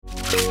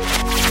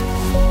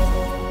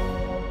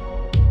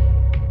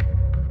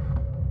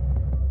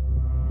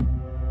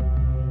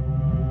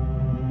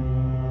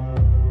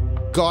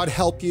God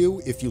help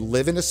you if you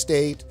live in a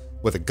state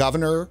with a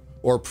governor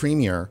or a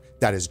premier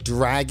that is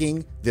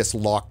dragging this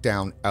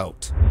lockdown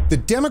out. The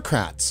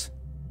Democrats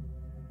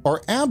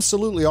are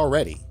absolutely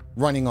already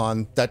running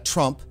on that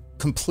Trump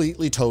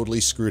completely,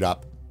 totally screwed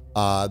up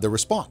the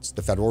response,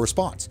 the federal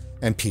response,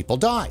 and people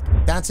died.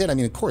 That's it. I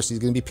mean, of course, he's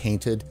going to be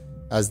painted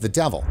as the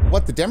devil.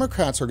 What the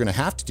Democrats are going to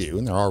have to do,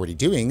 and they're already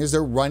doing, is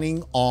they're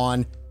running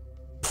on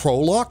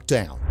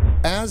pro-lockdown.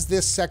 As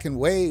this second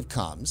wave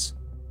comes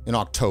in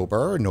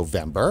October or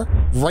November,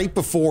 right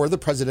before the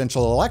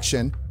presidential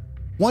election,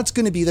 what's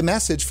going to be the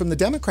message from the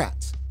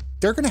Democrats?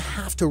 They're going to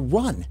have to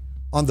run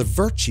on the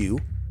virtue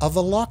of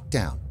a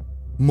lockdown.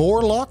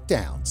 More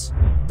lockdowns.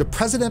 The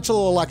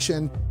presidential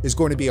election is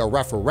going to be a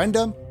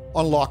referendum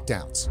on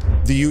lockdowns.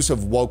 The use of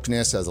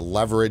wokeness as a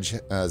leverage,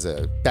 as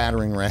a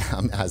battering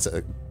ram, as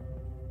a...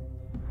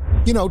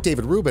 You know,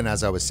 David Rubin,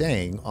 as I was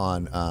saying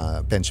on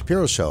Ben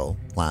Shapiro's show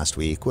last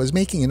week, was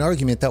making an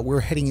argument that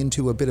we're heading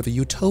into a bit of a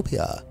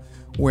utopia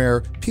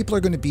where people are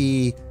going to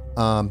be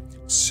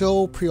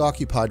so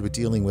preoccupied with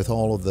dealing with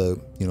all of the,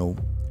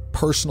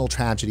 personal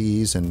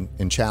tragedies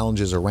and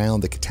challenges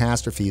around the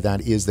catastrophe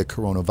that is the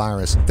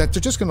coronavirus, that they're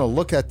just going to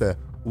look at the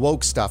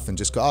woke stuff and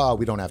just go, oh,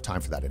 we don't have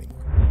time for that anymore.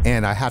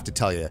 And I have to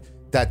tell you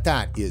that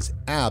that is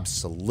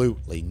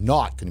absolutely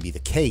not going to be the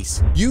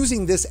case.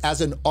 Using this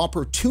as an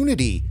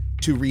opportunity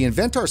to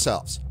reinvent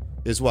ourselves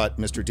is what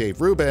Mr. Dave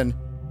Rubin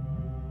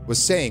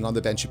was saying on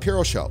the Ben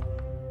Shapiro show.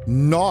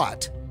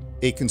 Not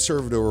a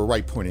conservative or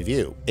right point of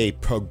view, a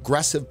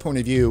progressive point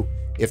of view,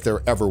 if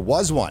there ever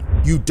was one.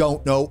 You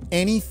don't know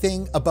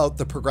anything about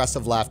the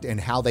progressive left and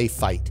how they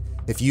fight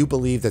if you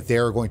believe that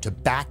they're going to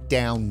back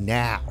down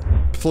now.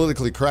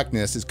 Politically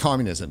correctness is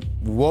communism.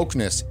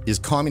 Wokeness is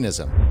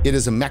communism. It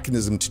is a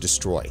mechanism to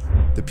destroy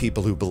the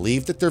people who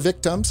believe that they're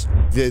victims.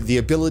 The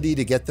ability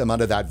to get them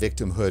out of that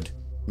victimhood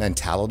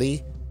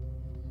mentality,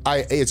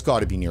 it's got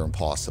to be near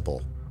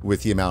impossible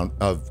with the amount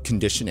of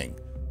conditioning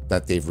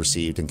that they've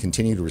received and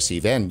continue to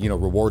receive, and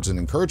rewards and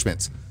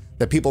encouragements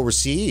that people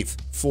receive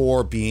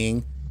for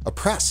being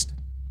oppressed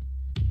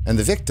and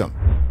the victim.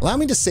 Allow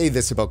me to say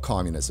this about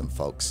communism,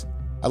 folks.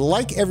 I'd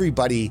like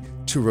everybody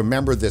to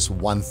remember this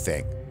one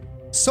thing.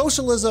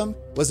 Socialism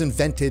was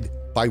invented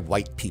by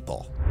white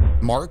people.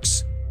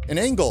 Marx and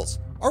Engels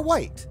are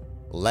white.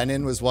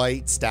 Lenin was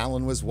white,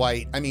 Stalin was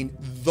white. I mean,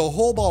 the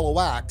whole ball of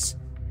wax.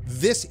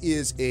 This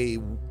is a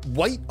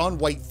white on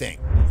white thing.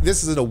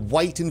 This isn't a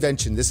white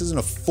invention. This isn't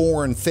a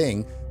foreign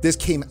thing. This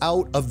came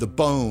out of the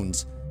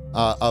bones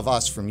of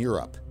us from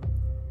Europe,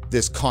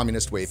 this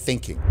communist way of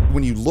thinking.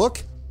 When you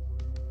look,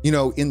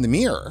 in the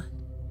mirror,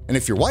 and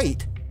if you're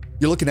white,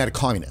 you're looking at a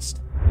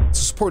communist.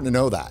 It's important to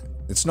know that.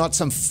 It's not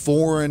some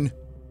foreign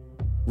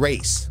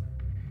race.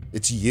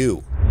 It's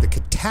you. The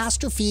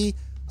catastrophe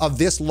of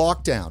this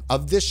lockdown,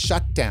 of this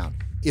shutdown,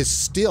 is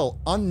still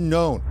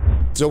unknown.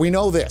 So we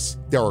know this.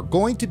 There are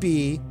going to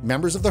be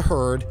members of the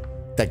herd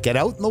that get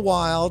out in the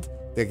wild,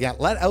 they get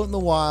let out in the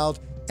wild,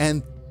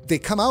 and they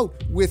come out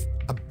with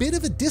a bit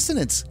of a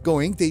dissonance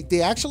going.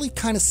 They actually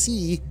kind of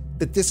see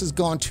that this has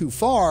gone too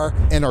far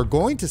and are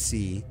going to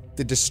see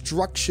the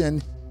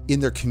destruction in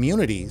their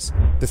communities,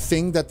 the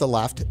thing that the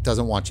left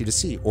doesn't want you to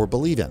see or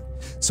believe in.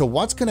 So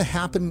what's going to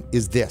happen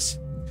is this.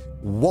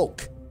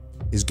 Woke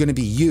is going to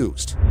be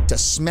used to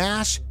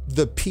smash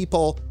the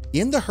people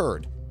in the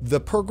herd, the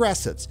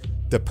progressives,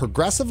 the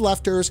progressive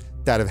lefters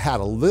that have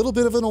had a little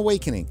bit of an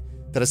awakening,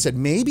 that have said,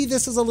 maybe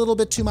this is a little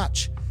bit too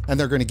much. And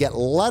they're going to get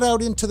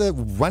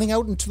running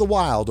out into the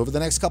wild over the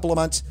next couple of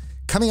months,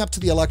 coming up to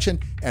the election,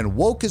 and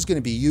woke is going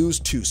to be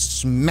used to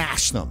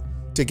smash them,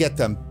 to get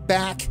them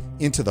back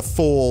into the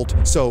fold.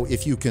 So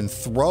if you can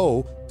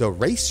throw the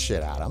race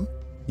shit at them,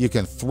 you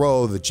can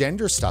throw the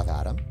gender stuff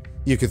at them,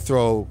 you can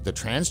throw the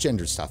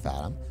transgender stuff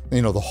at them,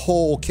 the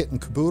whole kit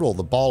and caboodle,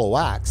 the ball of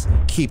wax,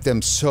 keep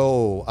them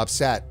so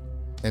upset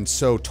and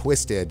so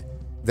twisted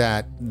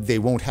that they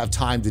won't have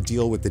time to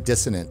deal with the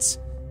dissonance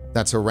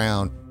that's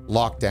around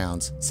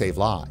lockdowns save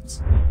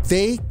lives.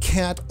 They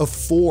can't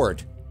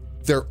afford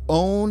their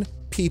own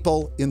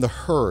people in the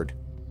herd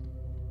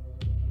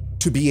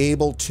to be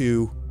able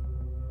to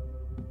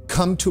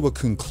come to a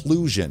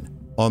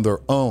conclusion on their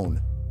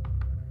own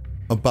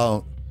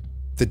about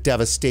the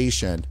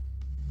devastation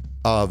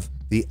of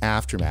the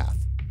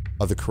aftermath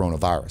of the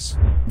coronavirus.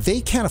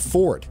 They can't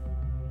afford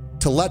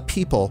to let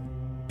people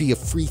be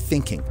free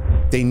thinking.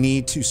 They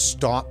need to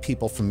stop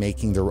people from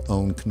making their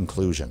own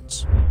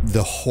conclusions.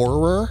 The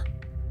horror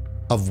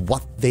of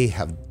what they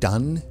have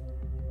done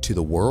to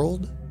the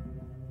world,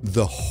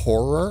 the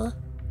horror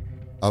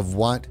of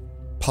what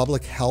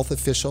public health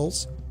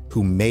officials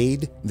who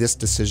made this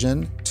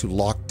decision to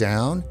lock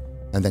down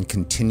and then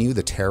continue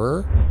the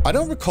terror. I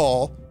don't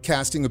recall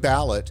casting a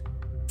ballot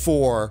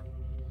for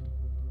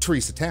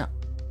Theresa Tam.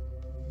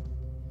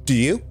 Do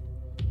you?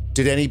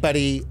 Did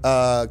anybody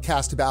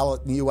cast a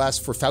ballot in the US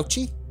for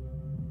Fauci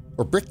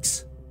or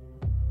Birx?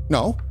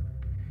 No.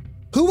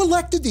 Who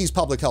elected these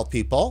public health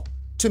people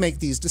to make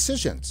these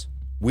decisions.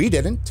 We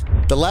didn't.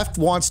 The left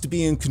wants to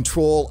be in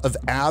control of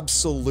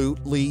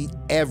absolutely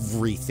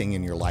everything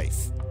in your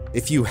life.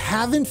 If you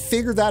haven't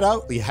figured that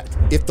out yet,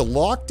 if the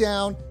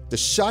lockdown, the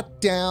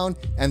shutdown,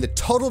 and the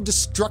total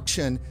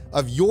destruction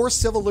of your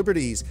civil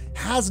liberties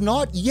has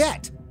not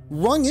yet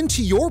rung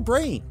into your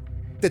brain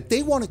that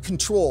they want to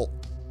control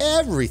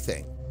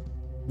everything,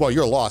 well,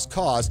 you're a lost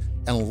cause,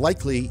 and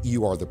likely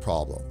you are the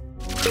problem.